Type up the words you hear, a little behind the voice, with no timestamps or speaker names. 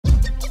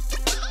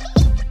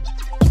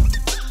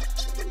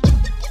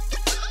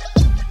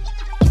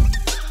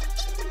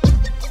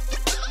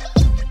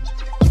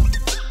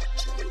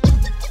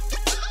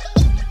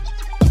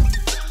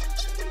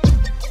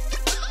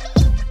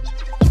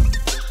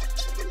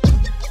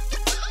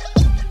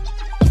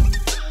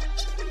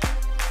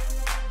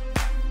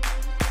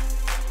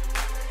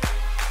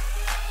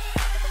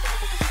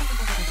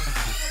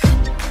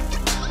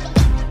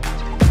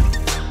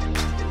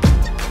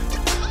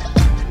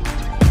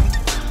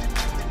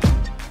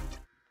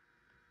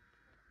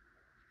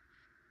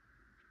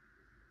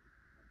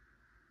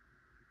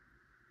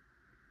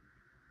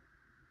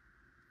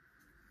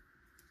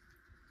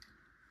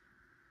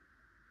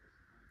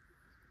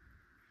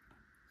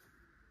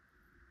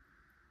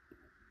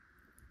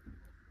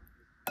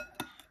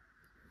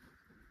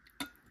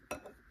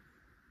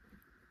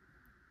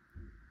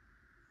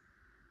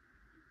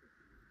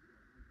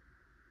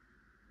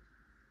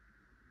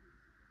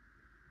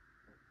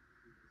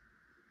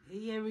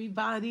Hey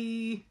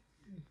everybody,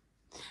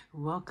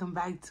 welcome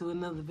back to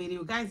another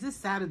video. Guys, it's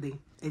Saturday.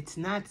 It's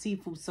not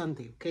Seafood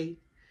Sunday, okay?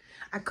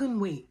 I couldn't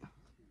wait.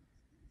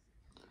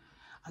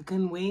 I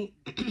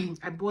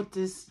bought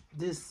this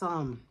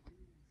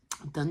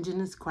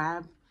Dungeness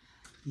crab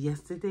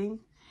yesterday,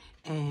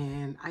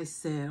 and I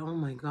said, oh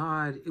my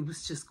god, it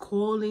was just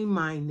calling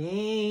my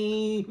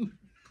name.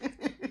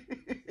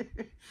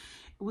 It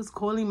was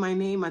calling my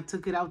name. I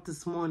took it out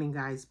this morning,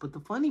 guys, but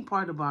the funny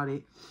part about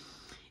it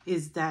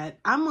is that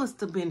I must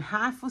have been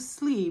half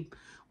asleep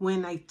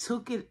when I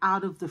took it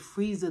out of the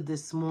freezer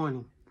this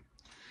morning,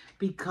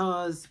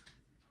 because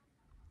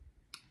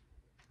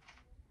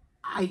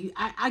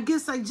I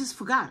guess I just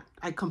forgot.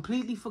 I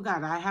completely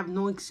forgot. I have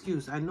no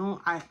excuse. I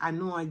know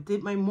I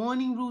did my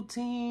morning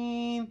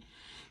routine.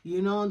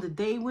 You know, the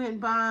day went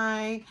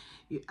by.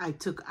 I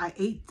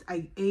ate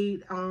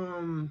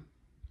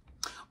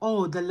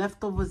oh, the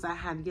leftovers I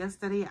had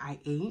yesterday I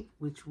ate,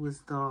 which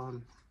was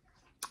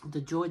the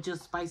Georgia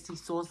spicy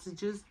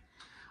sausages.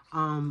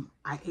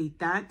 I ate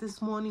that this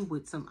morning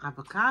with some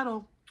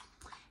avocado,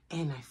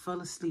 and I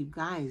fell asleep,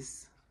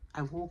 guys.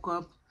 I woke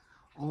up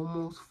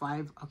almost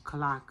 5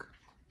 o'clock.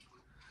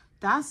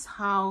 That's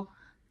how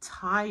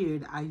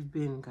tired I've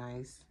been,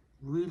 guys.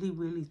 Really,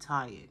 really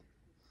tired.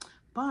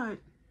 But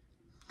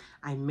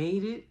I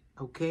made it,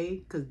 okay?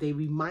 Because they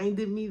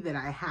reminded me that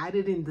I had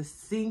it in the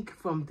sink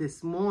from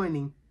this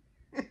morning.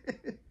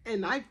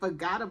 And I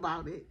forgot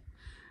about it,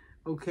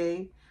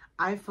 okay?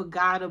 I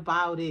forgot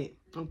about it.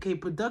 Okay,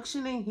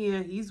 production ain't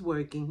here. He's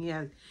working. He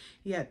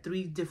had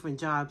 3 different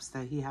jobs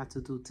that he had to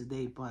do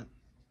today. But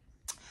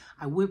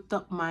I whipped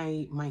up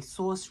my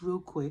sauce real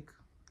quick.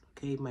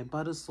 Okay, my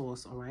butter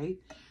sauce, all right?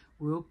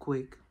 Real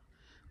quick.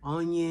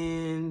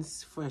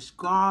 Onions, fresh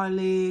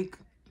garlic,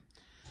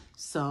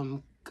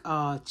 some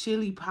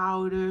chili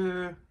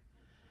powder,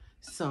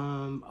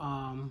 some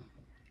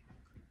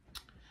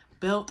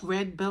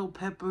red bell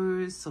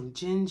peppers, some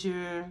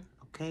ginger,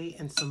 okay,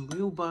 and some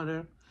real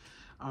butter.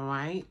 All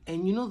right,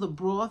 and you know the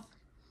broth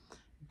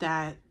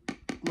that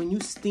when you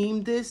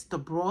steam this, the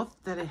broth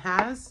that it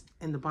has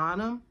in the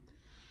bottom,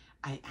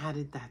 I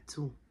added that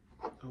too,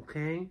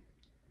 okay?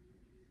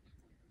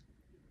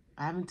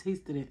 I haven't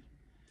tasted it.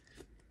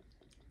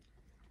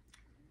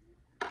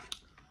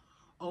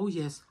 Oh,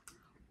 yes.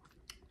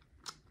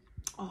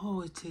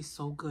 Oh, it tastes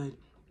so good.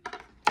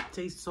 It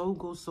tastes so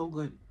good, so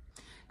good.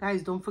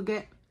 Guys, don't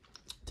forget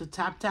to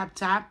tap,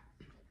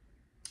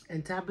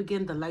 and tap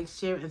again the like,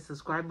 share, and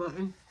subscribe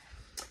button.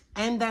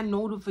 And that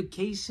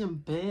notification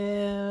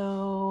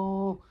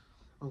bell.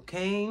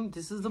 Okay,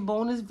 this is a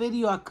bonus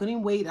video. I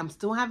couldn't wait. I'm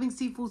still having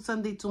Seafood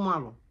Sunday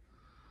tomorrow.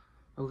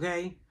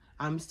 Okay,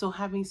 I'm still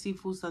having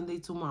Seafood Sunday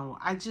tomorrow.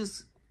 I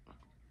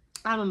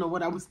don't know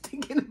what I was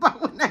thinking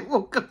about when I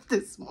woke up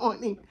this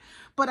morning.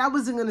 But I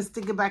wasn't going to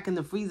stick it back in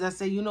the freezer. I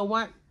said, you know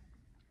what?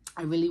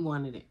 I really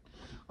wanted it.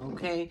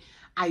 Okay,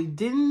 I have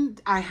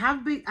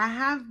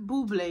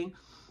buble,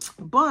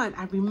 but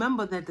I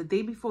remember that the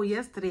day before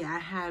yesterday, I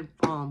had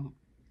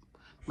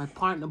my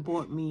partner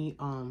bought me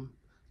 2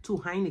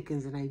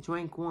 Heinekens, and I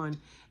drank one,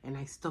 and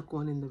I stuck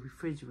one in the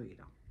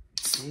refrigerator.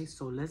 Okay,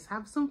 so let's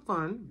have some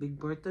fun. Big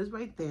Bertha's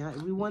right there.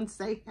 Everyone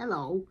say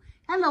hello.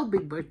 Hello,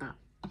 Big Bertha.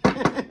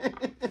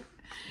 And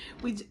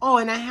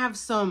I have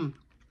some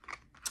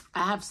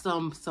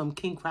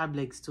king crab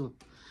legs too.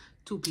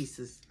 2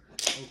 pieces,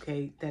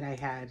 okay, that I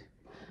had.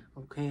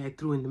 Okay, I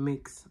threw in the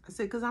mix. I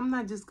said, because I'm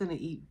not just going to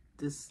eat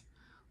this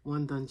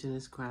one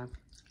Dungeness crab.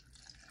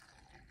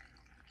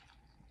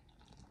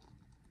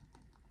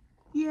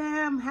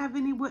 Yeah, I'm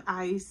having it with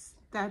ice.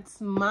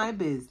 That's my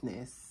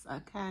business,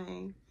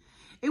 okay?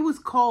 It was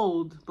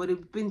cold, but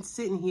it's been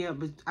sitting here.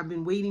 But I've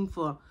been waiting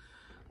for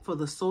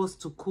the sauce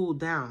to cool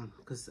down,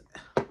 because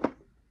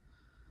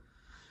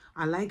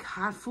I like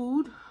hot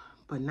food,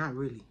 but not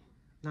really.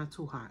 Not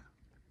too hot.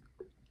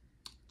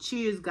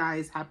 Cheers,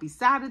 guys. Happy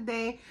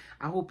Saturday.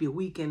 I hope your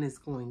weekend is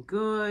going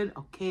good,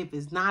 okay? If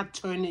it's not,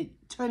 turn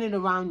it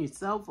around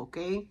yourself,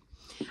 okay?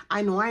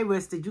 I know I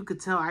rested. You could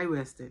tell I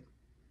rested.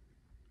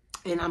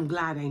 And I'm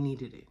glad I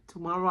needed it.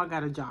 Tomorrow I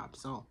got a job,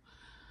 so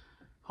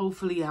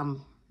hopefully I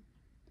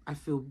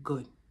feel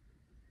good.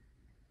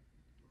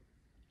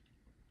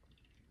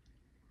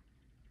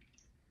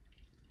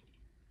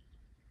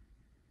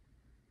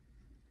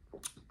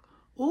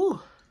 Ooh.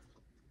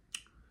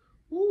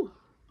 Ooh.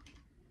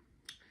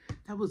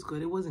 That was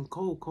good. It wasn't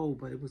cold,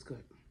 but it was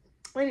good.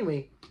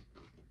 Anyway,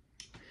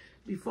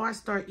 before I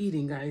start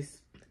eating,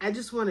 guys, I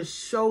just want to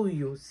show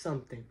you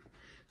something.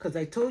 Because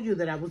I told you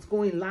that I was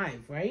going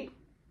live, right?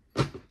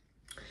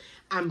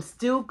 I'm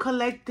still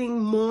collecting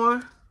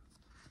more,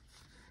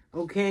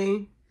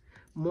 okay?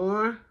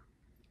 More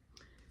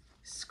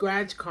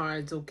scratch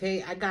cards,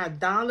 okay? I got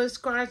 $1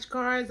 scratch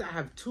cards. I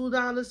have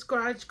 $2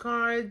 scratch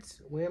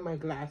cards. Where are my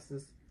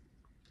glasses?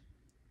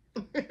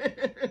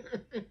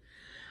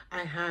 I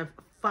have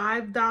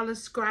 $5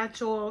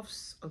 scratch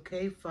offs,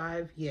 okay?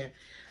 5 here.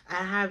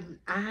 I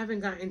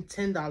haven't gotten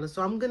 $10,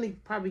 so I'm gonna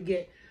probably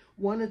get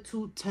 1 or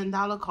 2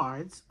 $10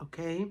 cards,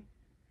 okay?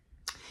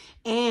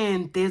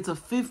 And there's a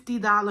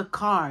 $50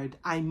 card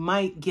I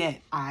might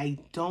get. I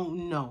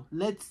don't know.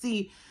 Let's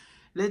see.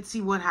 Let's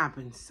see what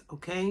happens,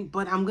 okay?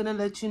 But I'm going to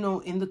let you know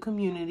in the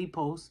community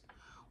post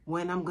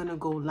when I'm going to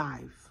go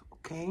live,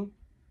 okay?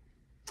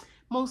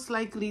 Most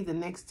likely the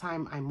next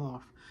time I'm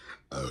off.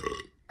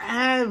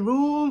 And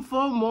room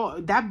for more.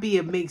 That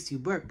beer makes you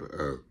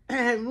burp.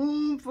 And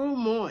room for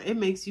more. It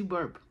makes you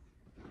burp.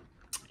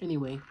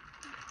 Anyway,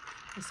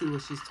 let's see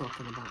what she's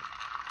talking about.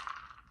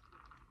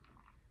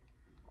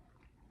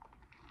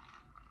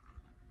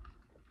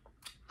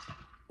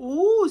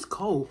 Ooh, it's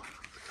cold.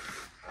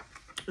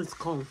 It's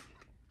cold.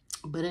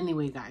 But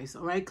anyway, guys,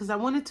 all right? Because I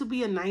want it to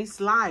be a nice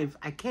live.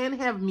 I can't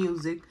have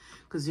music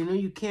because, you know,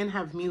 you can't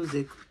have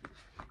music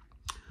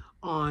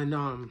on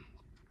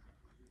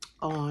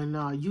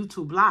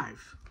YouTube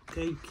Live.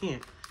 Okay, you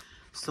can't.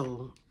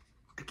 So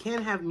I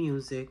can't have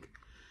music.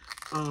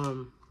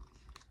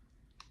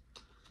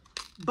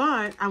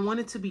 But I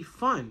want it to be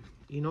fun.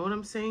 You know what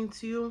I'm saying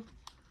to you?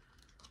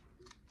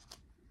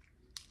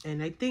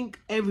 And I think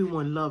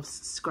everyone loves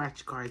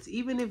scratch cards.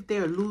 Even if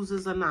they're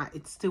losers or not,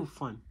 it's still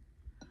fun.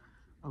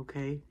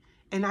 Okay?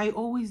 And I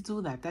always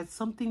do that. That's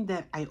something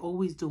that I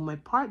always do. My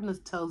partner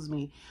tells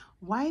me,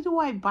 why do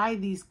I buy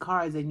these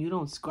cards and you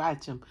don't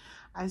scratch them?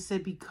 I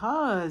said,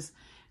 because,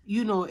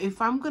 you know,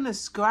 if I'm going to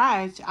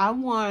scratch, I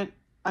want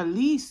at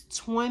least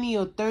 20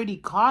 or 30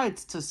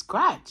 cards to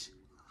scratch.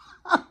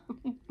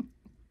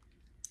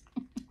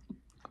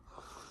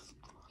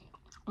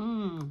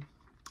 Oh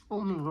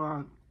my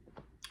God.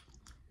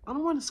 I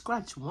don't want to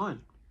scratch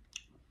one.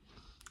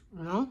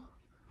 You know?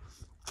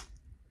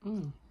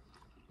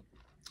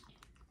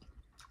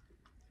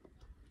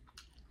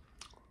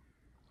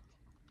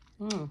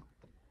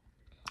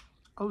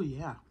 Oh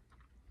yeah.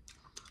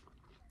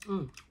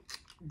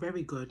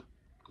 Very good.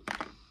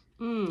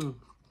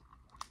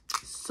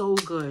 So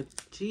good.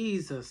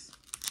 Jesus.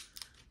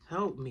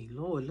 Help me,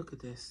 Lord. Look at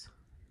this.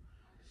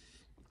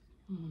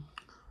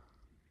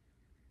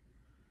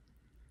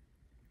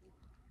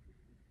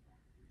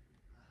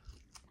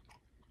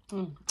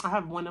 I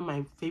have one of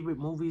my favorite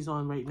movies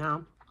on right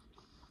now.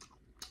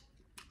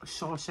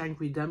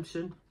 Shawshank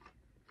Redemption.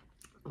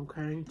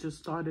 Okay, just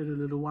started a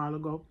little while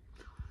ago.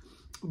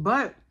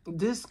 But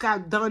this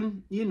got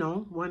done, you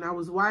know, when I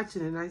was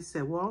watching it, and I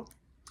said, well,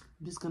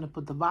 I'm just going to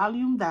put the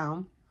volume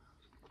down.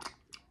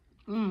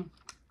 I'm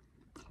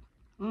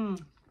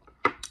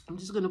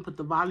just going to put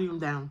the volume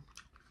down.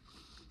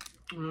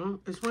 You know,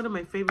 it's one of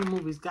my favorite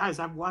movies. Guys,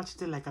 I've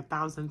watched it like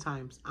 1,000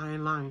 times. I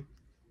ain't lying.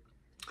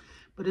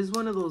 But it's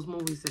one of those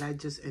movies that I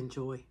just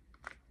enjoy.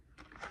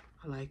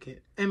 I like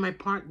it. And my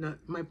partner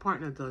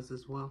does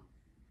as well.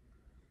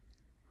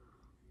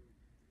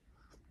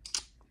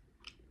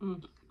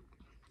 Oh,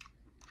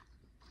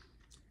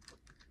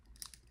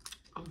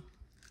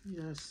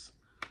 yes.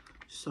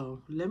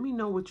 So let me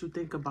know what you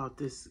think about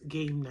this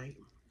game night.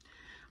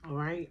 All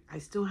right. I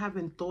still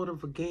haven't thought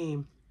of a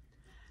game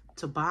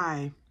to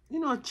buy. You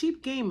know, a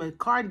cheap game, a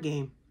card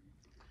game.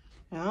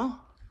 You know?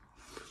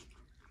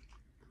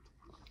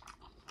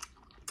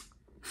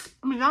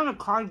 I mean, not a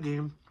card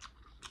game.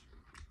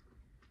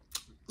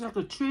 Like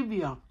a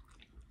trivia.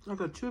 Like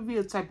a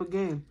trivia type of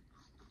game.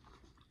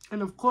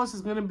 And of course,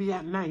 it's going to be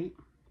at night.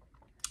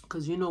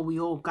 Because, you know, we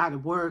all got to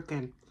work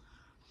and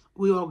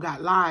we all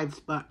got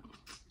lives. But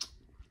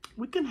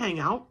we can hang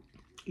out,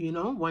 you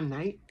know, one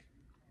night.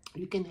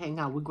 You can hang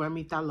out with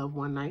Grammy Love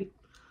one night.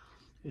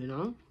 You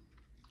know.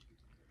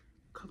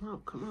 Come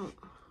out, come out.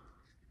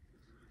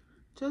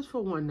 Just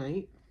for one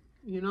night.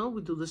 You know,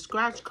 we do the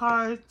scratch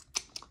card.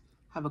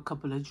 Have a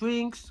couple of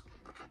drinks.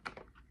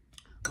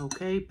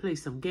 Okay, play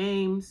some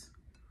games.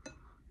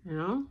 You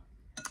know.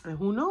 And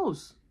who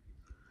knows?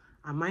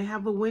 I might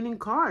have a winning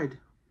card.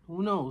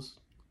 Who knows?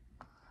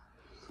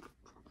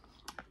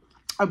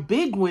 A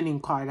big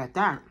winning card at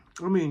that.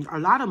 I mean, a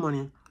lot of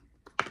money.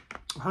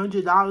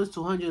 $100,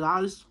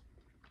 $200,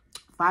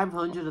 $500,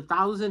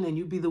 $1,000, and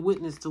you be the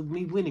witness to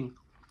me winning.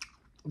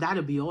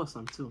 That'd be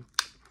awesome too.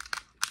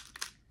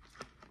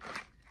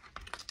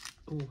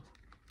 Ooh.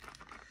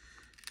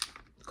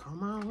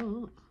 Come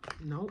on.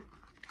 Nope.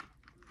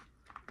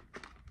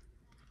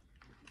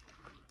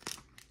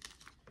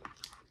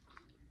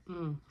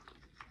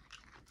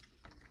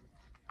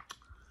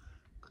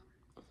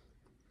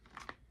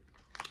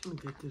 Let me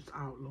get this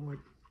out, Lord.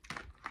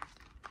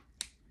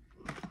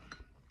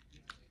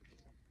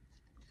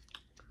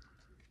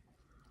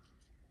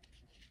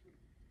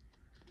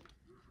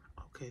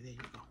 Okay, there you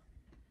go.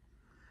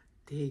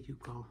 There you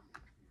go.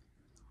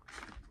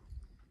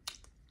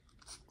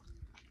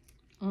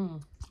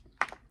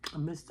 I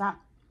missed that.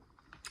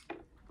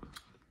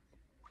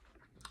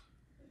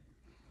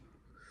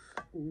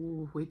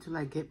 Ooh, wait till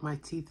I get my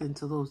teeth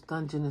into those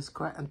Dungeness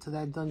crab, into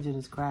that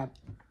Dungeness crab.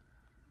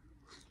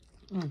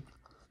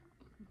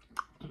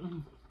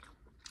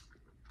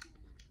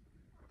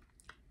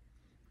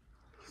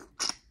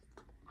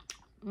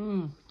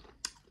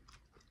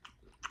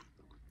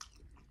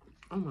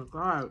 Oh my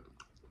God.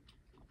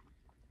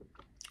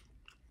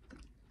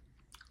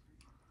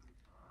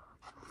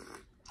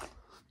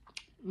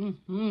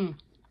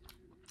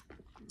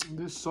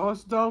 This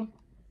sauce though.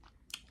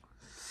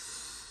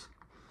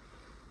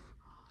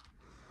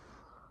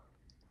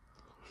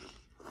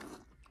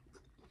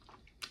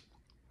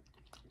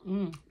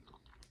 Mmm.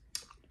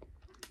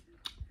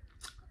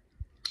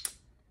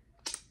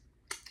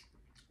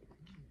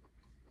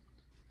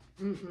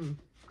 Mm-mm.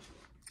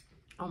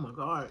 Oh my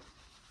God.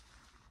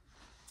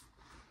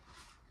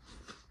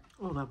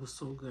 Oh, that was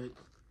so good.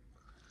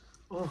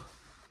 Oh,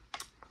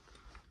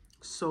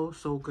 so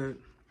good.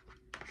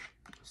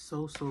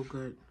 So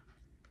good.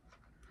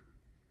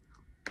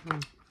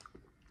 Mm.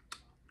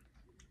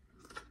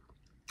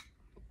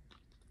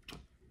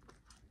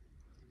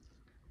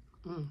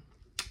 Mm.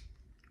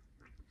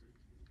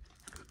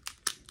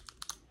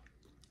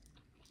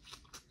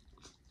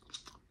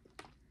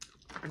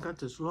 I got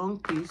this long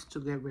piece to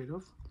get rid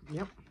of.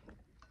 Yep.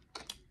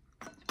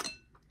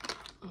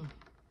 Mm.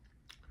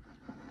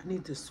 I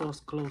need the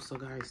sauce closer,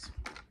 guys.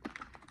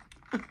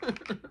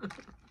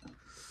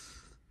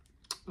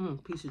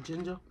 Piece of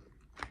ginger.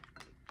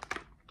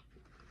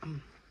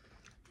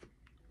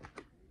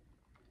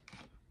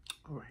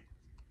 All right.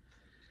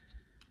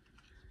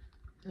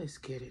 Let's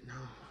get it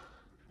now.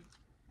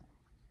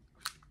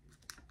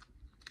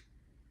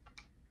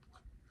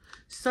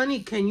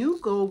 Sonny, can you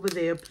go over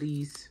there,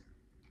 please?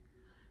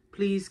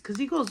 Please, because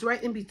he goes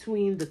right in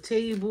between the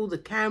table, the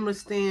camera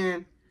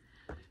stand.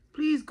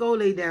 Please go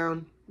lay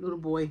down, little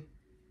boy.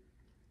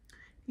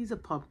 He's a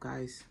pup,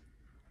 guys.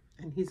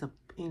 And he's a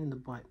pain in the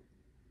butt.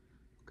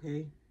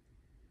 Okay?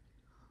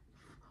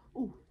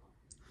 Ooh.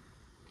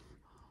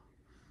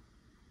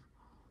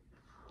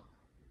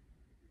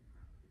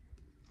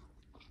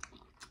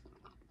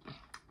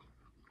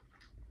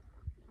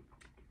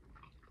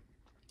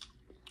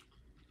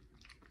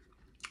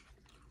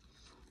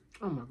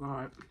 Oh my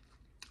God.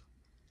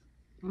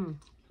 Mm.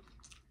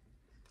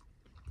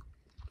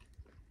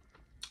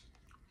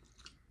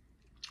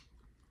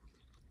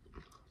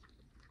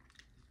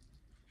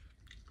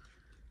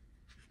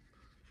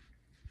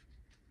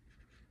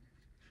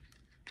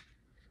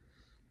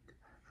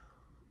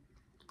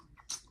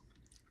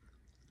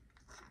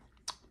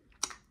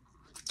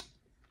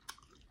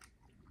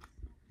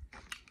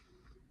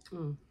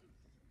 Mm.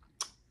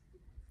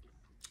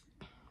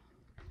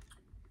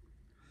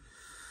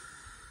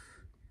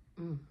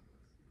 Mm.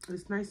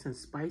 It's nice and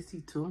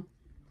spicy too.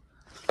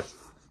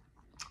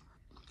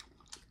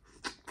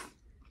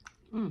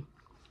 Mm.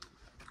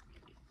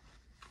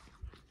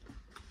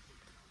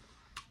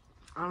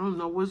 I don't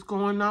know what's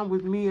going on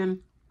with me and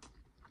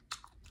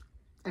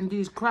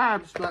these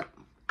crabs, but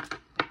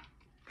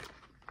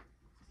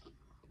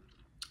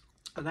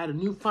I got a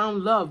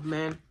newfound love,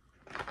 man.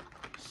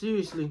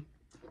 Seriously,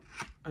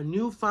 a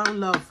newfound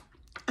love.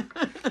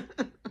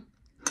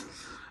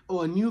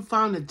 Or a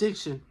newfound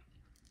addiction.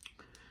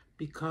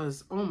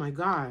 Because, oh my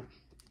God,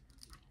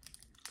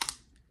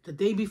 the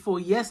day before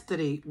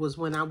yesterday was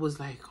when I was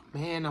like,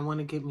 man, I want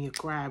to get me a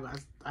crab.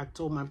 I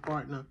told my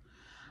partner,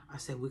 I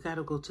said, we got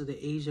to go to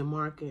the Asian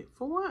market.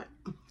 For what?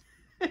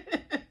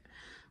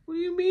 What do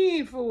you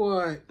mean, for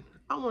what?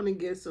 I want to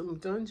get some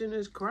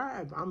Dungeness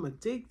crab. I'm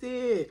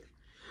addicted.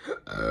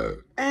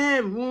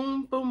 And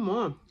room for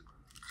more.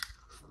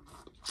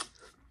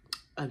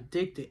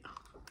 Addicted.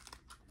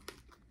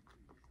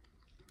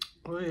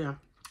 Oh, yeah.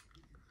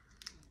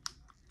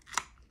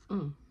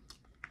 Mm.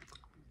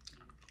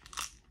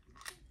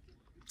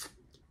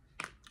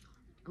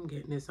 I'm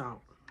getting this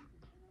out.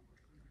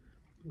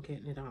 I'm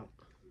getting it out.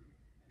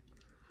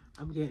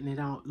 I'm getting it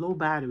out. Low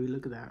battery.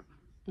 Look at that.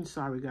 I'm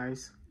sorry,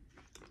 guys.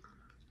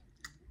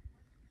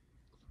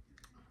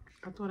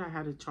 I thought I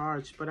had a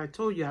charge, but I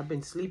told you I've been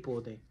asleep all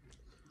day.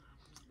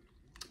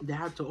 They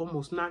had to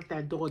almost knock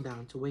that door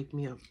down to wake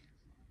me up.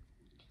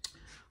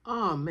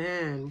 Oh,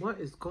 man. What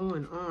is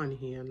going on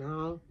here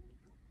now?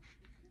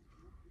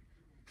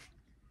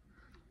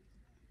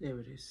 There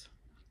it is.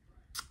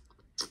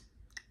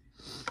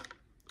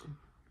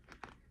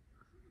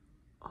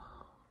 Oh,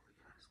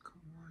 yes.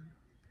 Come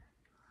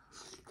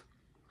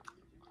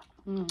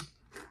on.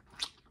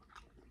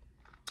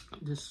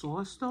 The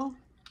sauce, though?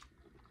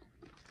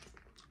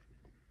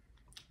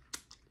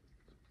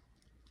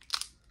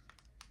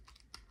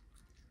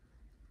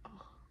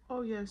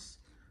 Oh, yes.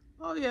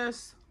 Oh,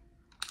 yes.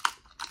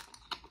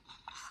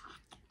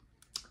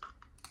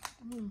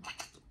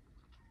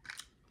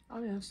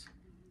 Oh, yes.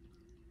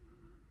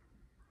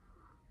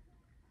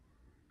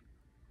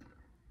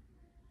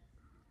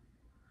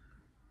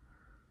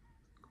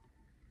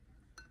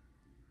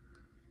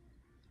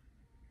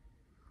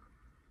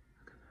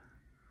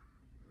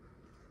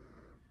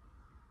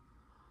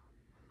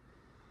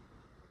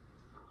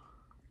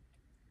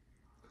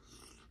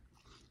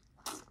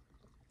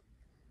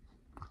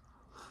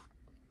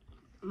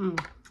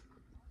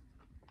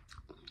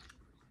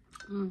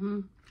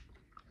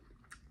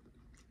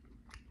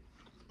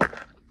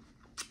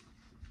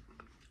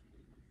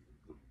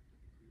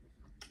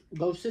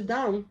 Go sit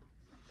down.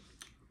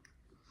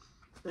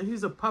 And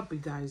he's a puppy,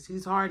 guys.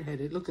 He's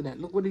hard-headed. Look at that.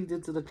 Look what he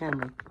did to the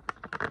camera.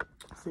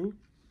 See?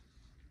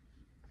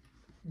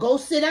 Go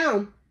sit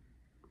down.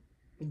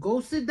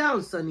 Go sit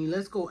down, Sonny.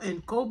 Let's go.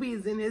 And Kobe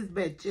is in his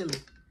bed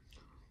chilling.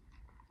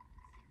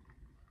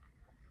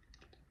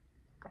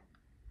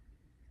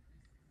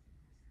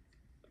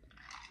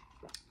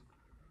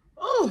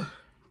 Oh.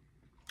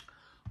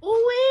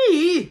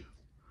 Ooh-wee.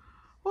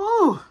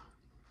 Oh.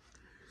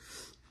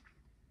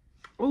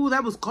 Oh,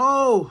 that was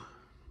cold.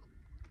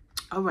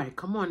 All right,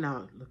 come on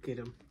now. Look at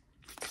him.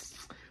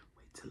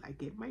 Wait till I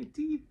get my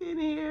teeth in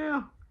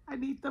here. I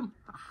need them.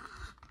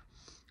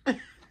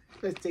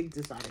 Let's take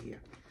this out of here.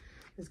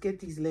 Let's get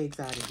these legs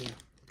out of here,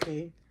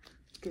 okay?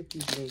 Let's get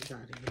these legs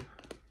out of here.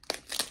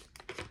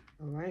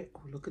 All right.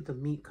 Oh, look at the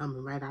meat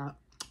coming right out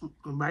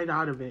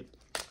of it.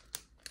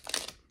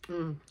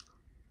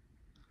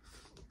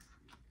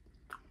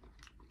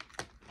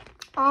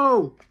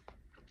 Oh.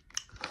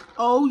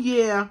 Oh,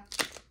 yeah.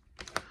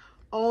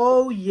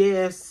 Oh,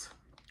 yes.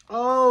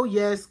 Oh,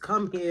 yes.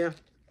 Come here.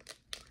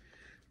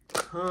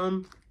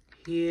 Come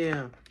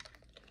here.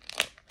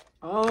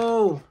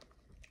 Oh.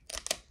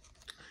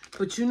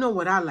 But you know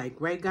what I like,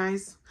 right,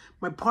 guys?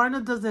 My partner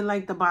doesn't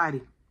like the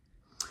body.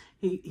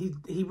 He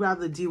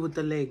rather deal with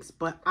the legs.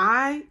 But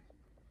I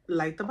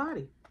like the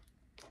body.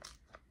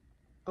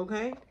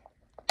 Okay?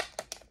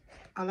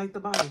 I like the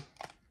body.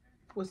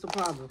 What's the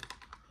problem?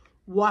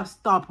 What's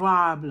the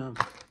problem?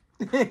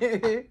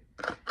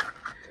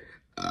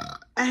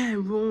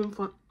 And room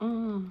for...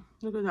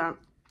 look at that.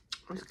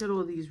 Let's get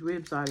all these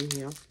ribs out of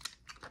here.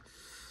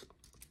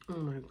 Oh,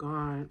 my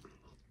God.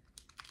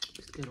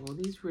 Let's get all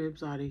these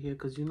ribs out of here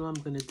because you know I'm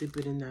going to dip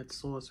it in that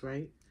sauce,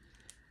 right?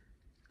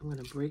 I'm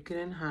going to break it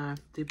in half,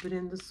 dip it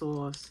in the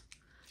sauce,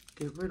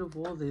 get rid of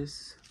all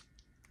this.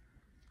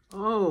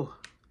 Oh,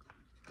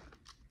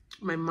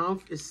 my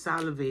mouth is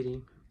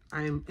salivating.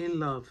 I am in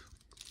love.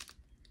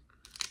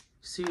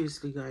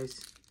 Seriously,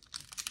 guys.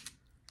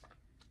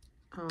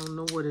 I don't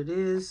know what it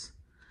is,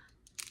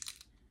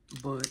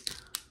 but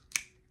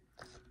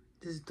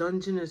this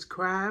Dungeness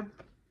crab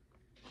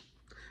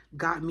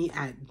got me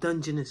at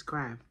Dungeness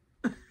crab.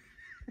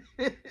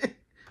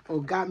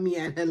 Or got me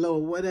at hello,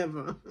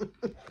 whatever.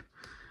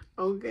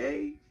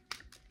 Okay.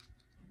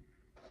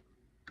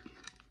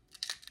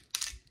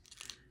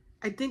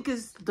 I think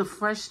it's the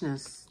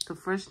freshness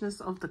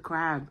of the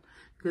crab.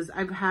 Because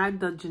I've had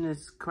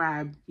Dungeness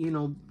crab, you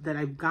know, that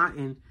I've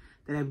gotten,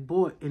 that I've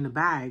bought in a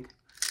bag.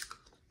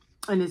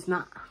 And it's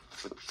not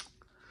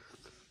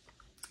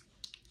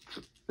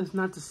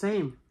the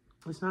same.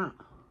 It's not.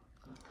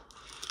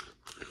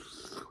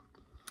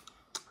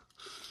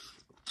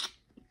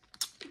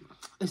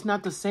 It's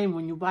not the same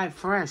when you buy it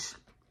fresh.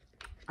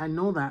 I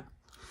know that.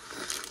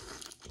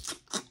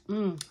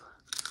 The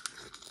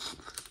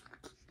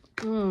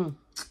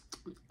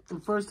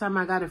first time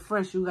I got it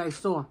fresh, you guys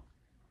saw.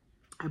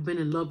 I've been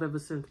in love ever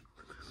since.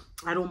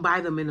 I don't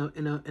buy them in a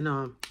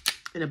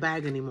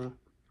bag anymore.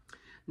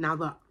 Now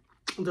the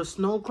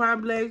snow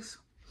crab legs,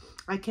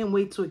 I can't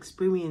wait to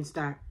experience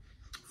that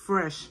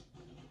fresh.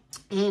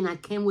 And I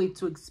can't wait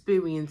to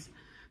experience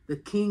the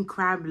king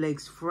crab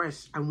legs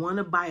fresh. I want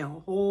to buy a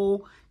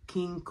whole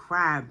king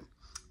crab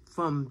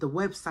from the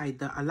website,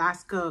 the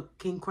Alaska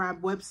king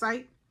crab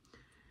website.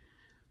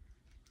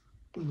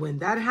 When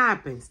that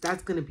happens,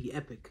 that's going to be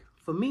epic.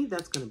 For me,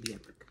 that's going to be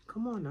epic.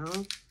 Come on now.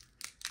 Look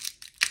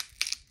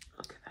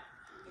at that.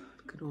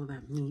 Look at all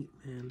that meat,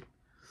 man.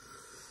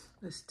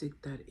 Let's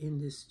stick that in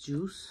this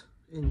juice,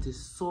 in this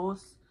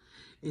sauce,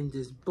 in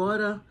this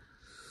butter,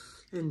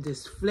 in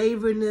this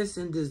flavorness,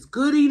 in this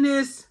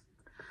goodiness.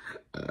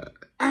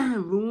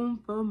 And room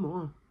for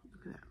more.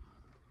 Look at that.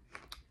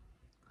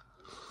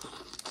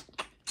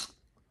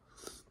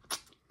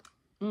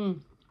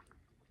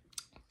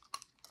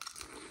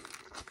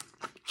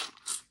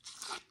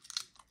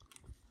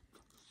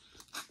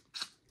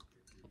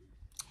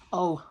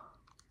 Oh.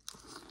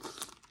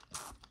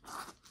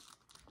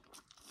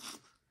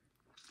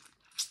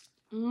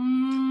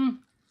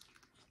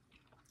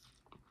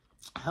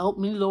 Help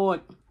me,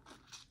 Lord.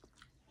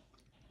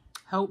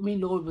 Help me,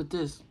 Lord, with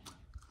this.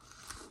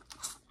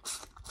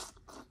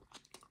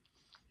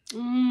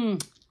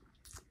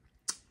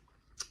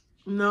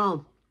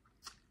 No.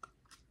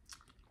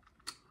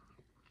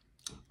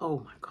 Oh,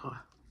 my God.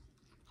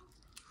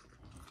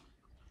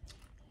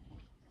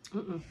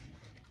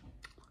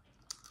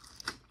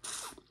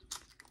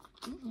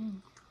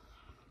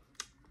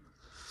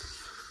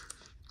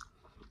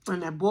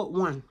 And I bought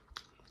one.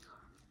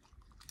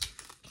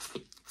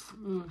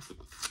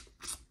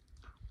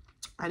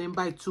 I didn't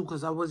buy two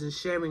because I wasn't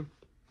sharing.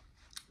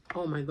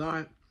 Oh my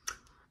God.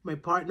 My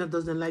partner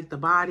doesn't like the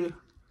body.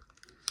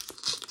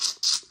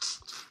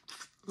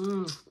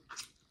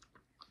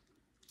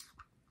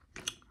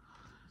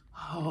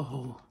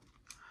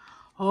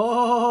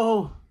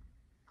 Oh.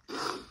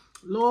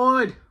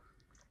 Lord.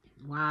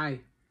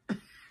 Why?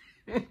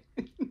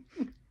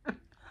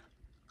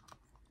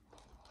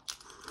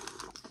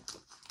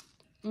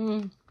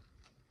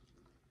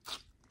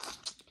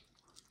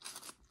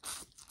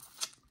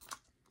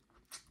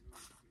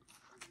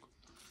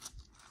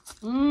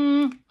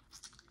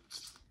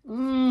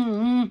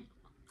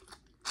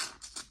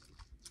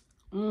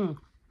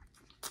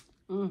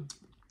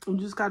 You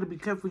just got to be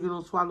careful you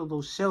don't swallow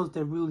those shells.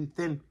 They're really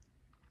thin.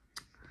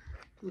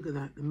 Look at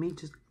that. The meat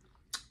just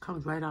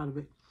comes right out of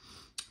it.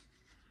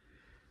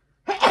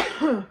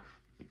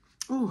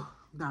 Oh,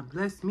 God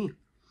bless me.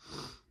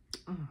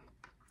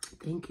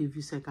 Thank you if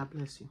you said God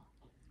bless you.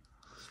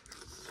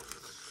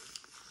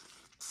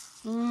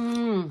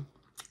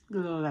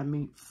 Look at all that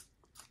meat.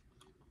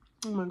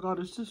 Oh my God,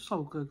 it's just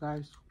so good,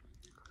 guys.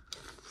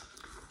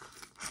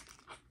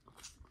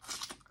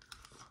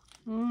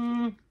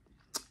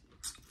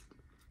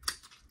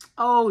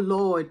 Oh,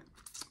 Lord.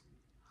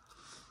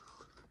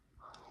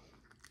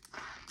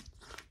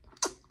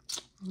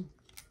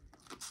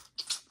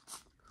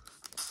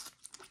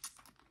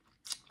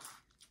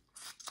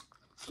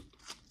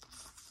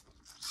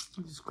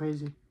 This is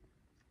crazy.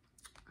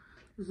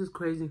 This is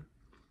crazy.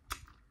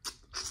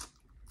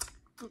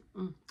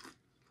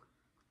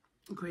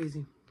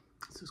 Crazy.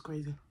 This is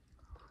crazy.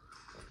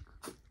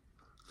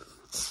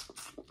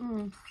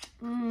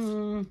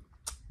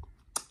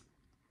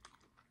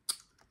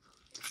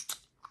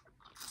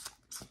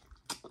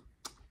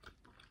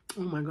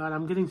 Oh my God,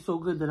 I'm getting so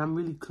good that I'm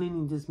really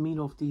cleaning this meat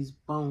off these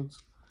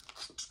bones.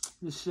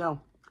 This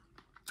shell.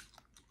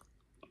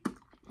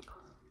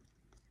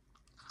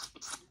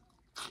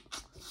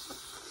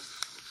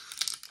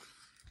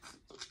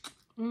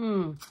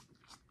 I'm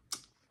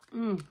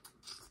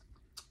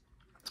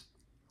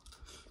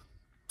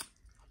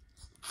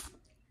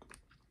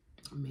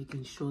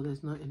making sure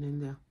there's nothing in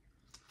there.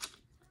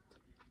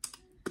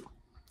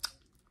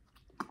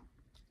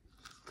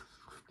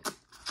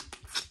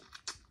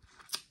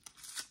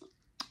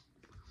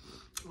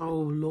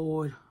 Oh,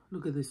 Lord.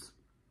 Look at this.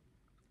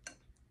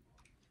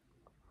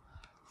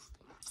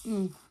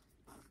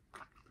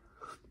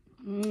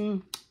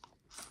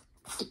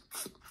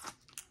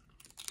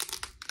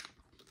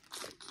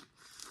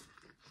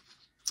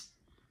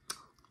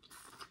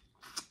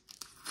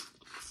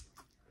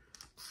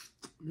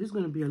 This is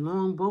going to be a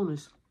long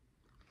bonus,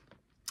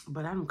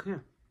 but I don't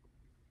care.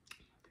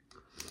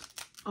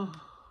 Oh.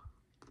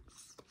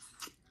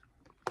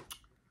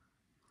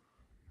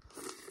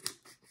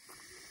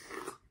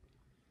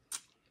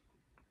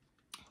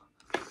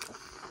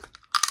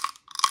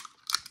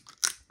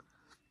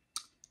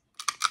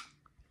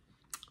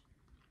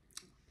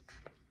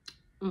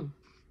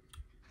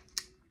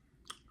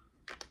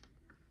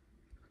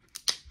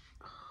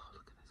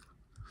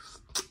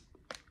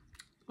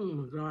 Oh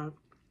my God.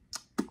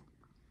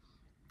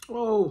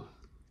 Oh.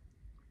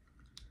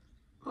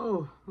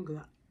 Oh, look at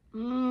that.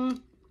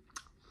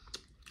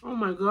 Oh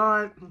my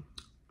God.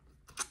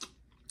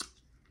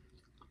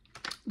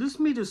 This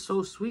meat is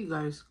so sweet,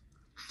 guys.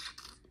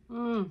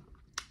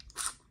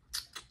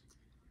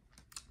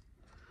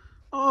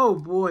 Oh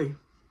boy.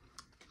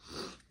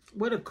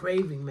 What a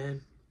craving,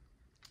 man.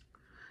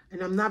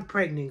 And I'm not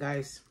pregnant,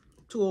 guys.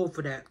 Too old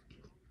for that.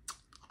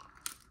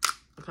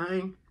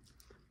 Okay?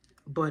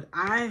 But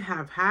I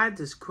have had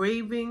this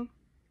craving.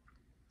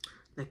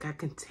 Like I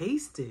can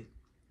taste it.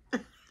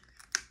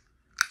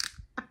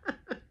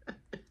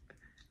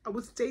 I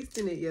was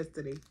tasting it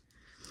yesterday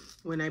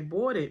when I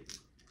bought it.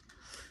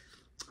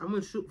 I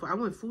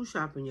went food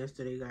shopping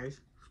yesterday,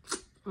 guys.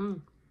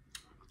 And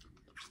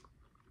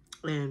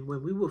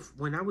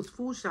when I was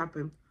food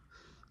shopping,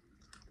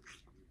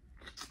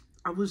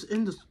 I was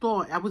in the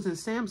store. I was in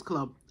Sam's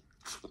Club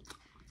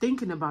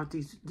thinking about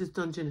this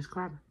Dungeness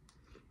crab.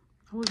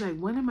 I was like,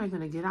 when am I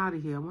going to get out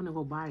of here? I want to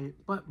go buy it.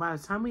 But by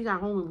the time we got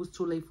home, it was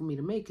too late for me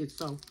to make it.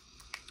 So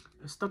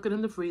I stuck it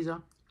in the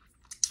freezer.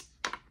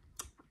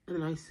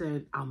 And I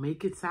said, I'll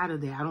make it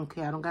Saturday. I don't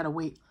care. I don't got to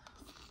wait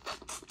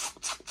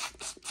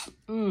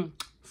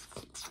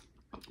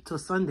till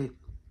Sunday.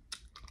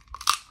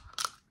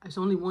 There's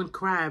only one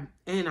crab.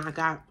 And I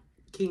got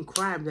king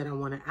crab that I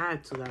want to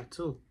add to that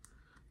too.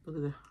 Look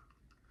at that.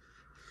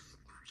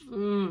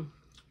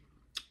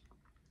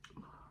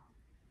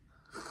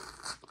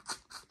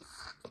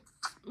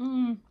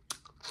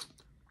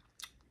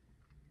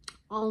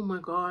 Oh my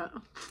God.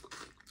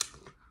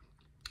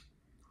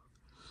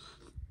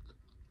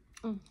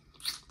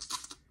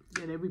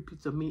 Get every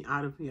piece of meat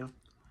out of here.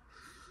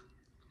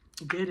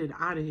 Get it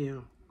out of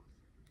here.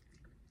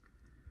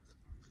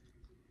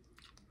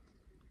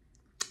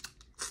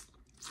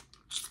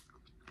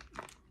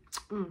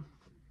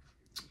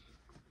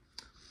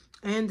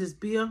 And this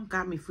beer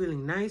got me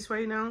feeling nice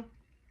right now.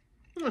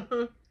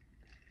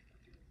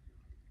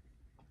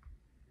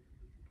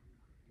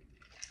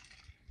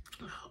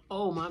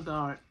 Oh my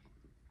God.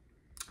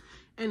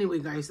 Anyway,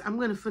 guys, I'm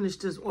going to finish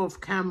this off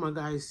camera,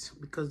 guys,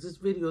 because this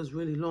video is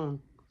really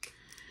long.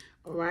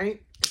 All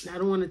right? I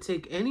don't want to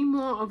take any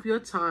more of your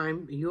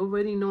time. You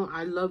already know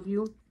I love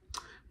you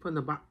from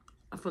the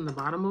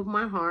bottom of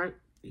my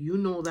heart. You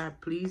know that.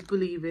 Please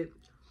believe it.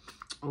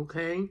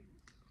 Okay?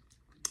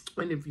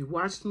 And if you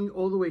watched me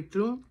all the way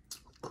through,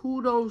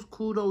 kudos,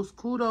 kudos,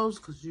 kudos,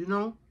 because you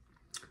know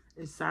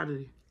it's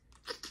Saturday.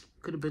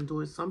 Could have been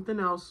doing something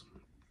else,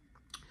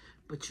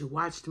 but you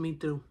watched me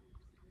through.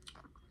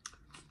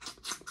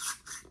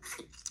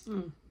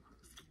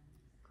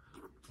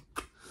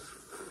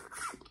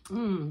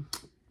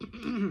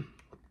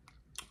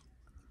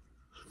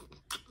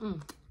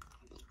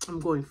 I'm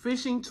going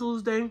fishing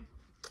Tuesday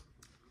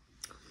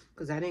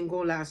because I didn't go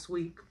last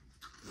week.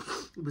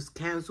 It was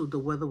canceled. The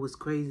weather was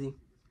crazy.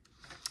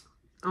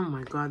 Oh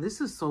my God, this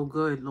is so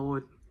good,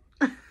 Lord.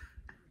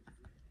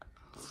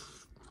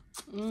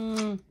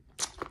 Oh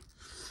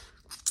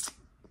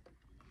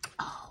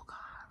God.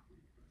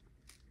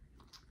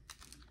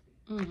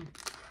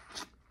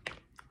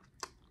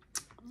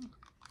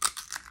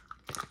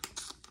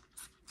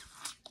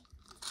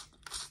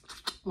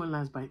 One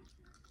last bite.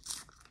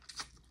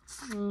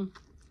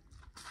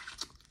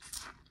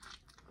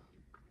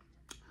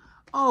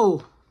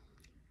 Oh.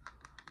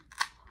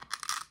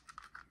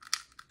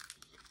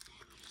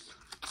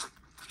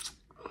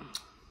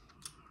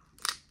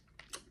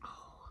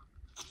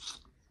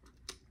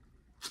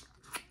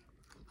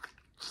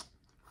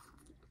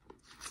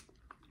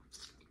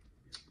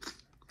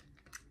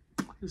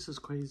 This is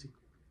crazy.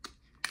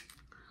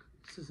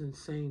 This is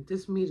insane.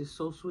 This meat is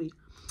so sweet.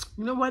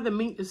 You know why the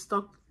meat is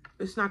stuck?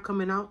 It's not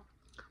coming out?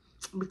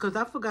 Because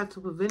I forgot to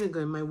put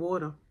vinegar in my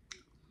water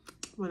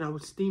when I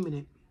was steaming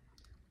it.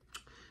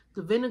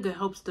 The vinegar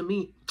helps the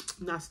meat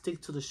not stick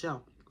to the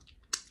shell.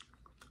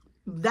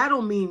 That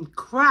don't mean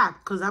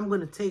crap because I'm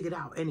going to take it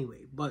out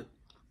anyway. But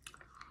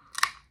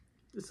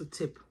it's a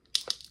tip.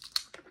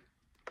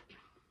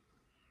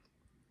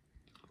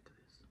 Look at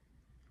this.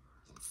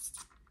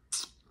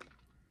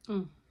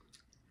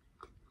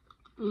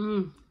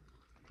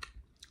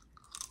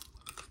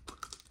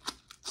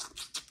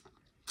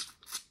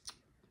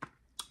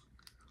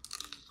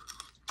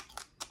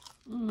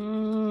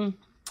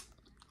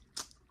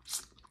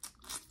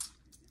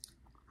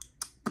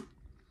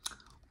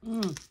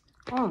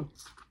 Oh.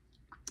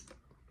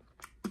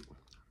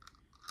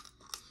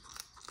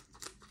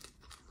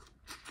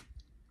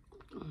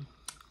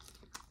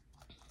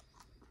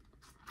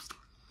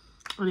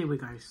 Anyway,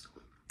 guys.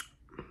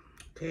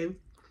 Okay.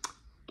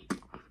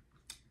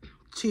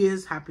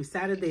 Cheers. Happy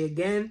Saturday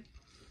again.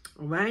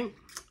 All right.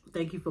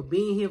 Thank you for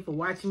being here, for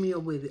watching me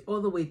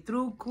all the way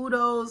through.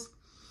 Kudos.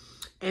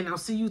 And I'll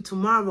see you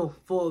tomorrow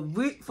for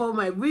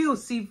my real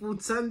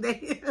seafood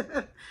Sunday.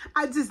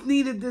 I just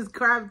needed this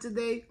crab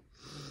today.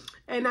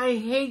 And I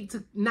hate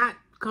to not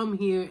come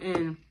here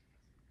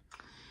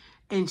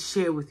and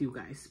share with you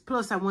guys.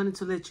 Plus, I wanted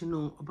to let you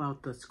know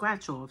about the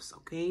scratch-offs,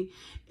 okay?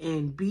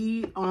 And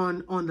be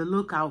on the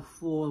lookout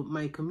for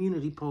my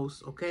community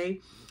posts,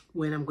 okay?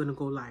 When I'm going to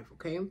go live,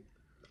 okay?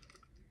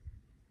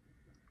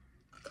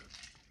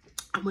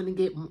 I'm going to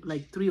get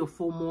like 3 or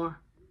 4 more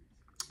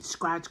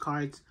scratch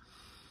cards.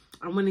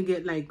 I'm going to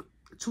get like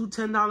 2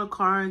 $10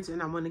 cards,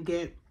 and I'm going to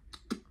get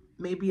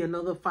maybe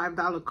another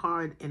 $5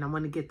 card, and I'm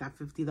going to get that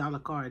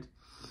 $50 card.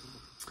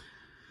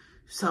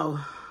 So,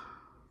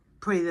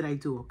 pray that I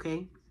do,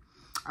 okay?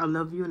 I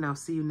love you, and I'll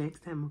see you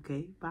next time,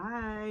 okay?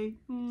 Bye.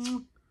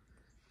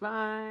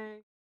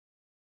 Bye.